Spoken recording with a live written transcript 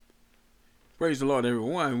Praise the Lord,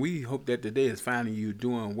 everyone. We hope that today is finding you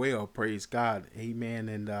doing well. Praise God. Amen.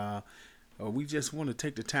 And we just want to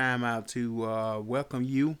take the time out to welcome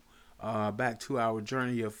you back to our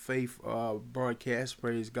Journey of Faith broadcast.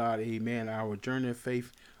 Praise God. Amen. Our Journey of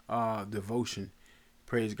Faith devotion.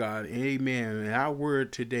 Praise God. Amen. And our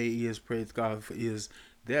word today is, praise God, is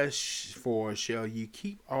therefore shall you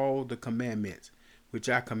keep all the commandments which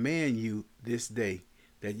I command you this day,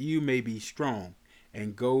 that you may be strong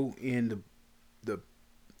and go in the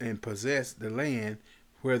and possess the land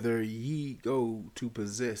whether ye go to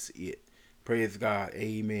possess it. Praise God.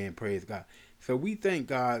 Amen. Praise God. So we thank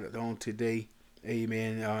God on today.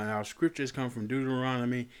 Amen. And our scriptures come from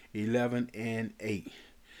Deuteronomy 11 and 8.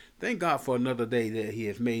 Thank God for another day that He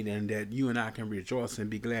has made and that you and I can rejoice and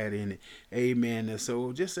be glad in it. Amen. And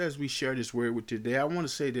so, just as we share this word with today, I want to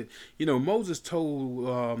say that, Moses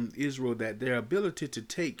told Israel that their ability to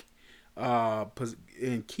take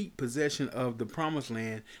and keep possession of the promised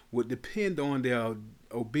land would depend on their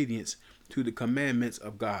obedience to the commandments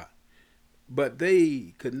of God. But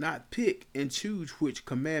they could not pick and choose which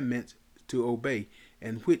commandments to obey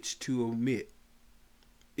and which to omit.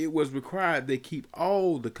 It was required they keep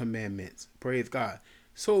all the commandments. Praise God.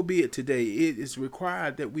 So be it today. It is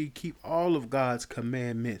required that we keep all of God's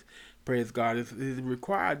commandments. Praise God. It is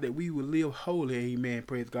required that we will live holy. Amen.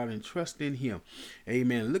 Praise God. And trust in Him.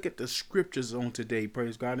 Amen. Look at the scriptures on today.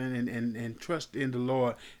 Praise God. And trust in the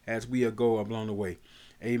Lord as we go along the way.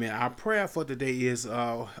 Amen. Our prayer for today is,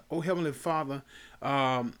 oh Heavenly Father,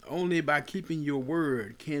 only by keeping your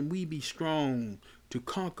word can we be strong to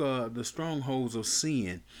conquer the strongholds of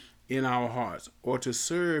sin in our hearts, or to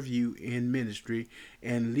serve you in ministry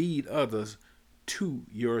and lead others to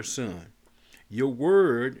your Son. Your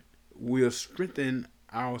word will strengthen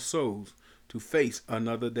our souls to face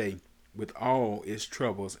another day with all its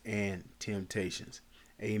troubles and temptations.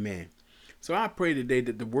 Amen. So I pray today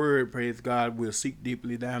that the word, praise God, will seep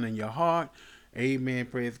deeply down in your heart. Amen.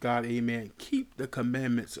 Praise God. Amen. Keep the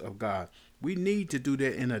commandments of God. We need to do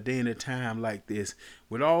that in a day and a time like this,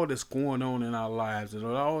 with all that's going on in our lives and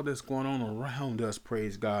all that's going on around us.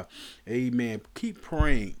 Praise God. Amen. Keep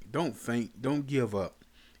praying. Don't faint. Don't give up.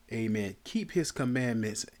 Amen. Keep His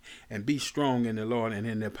commandments and be strong in the Lord and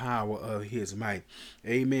in the power of His might.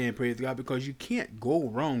 Amen. Praise God. Because you can't go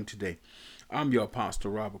wrong today. I'm your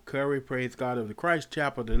Apostle Robert Curry. Praise God of the Christ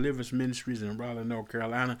Chapel Deliverance Ministries in Raleigh, North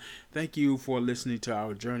Carolina. Thank you for listening to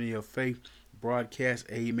our Journey of Faith broadcast.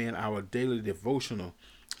 Amen. Our daily devotional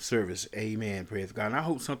service. Amen. Praise God. And I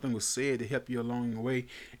hope something was said to help you along the way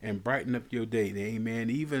and brighten up your day. Amen.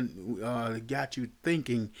 Even got you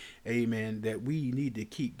thinking, amen, that we need to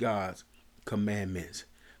keep God's commandments.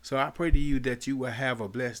 So I pray to you that you will have a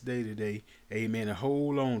blessed day today. Amen. And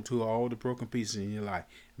hold on to all the broken pieces in your life.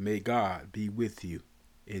 May God be with you.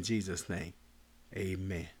 In Jesus' name.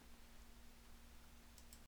 Amen.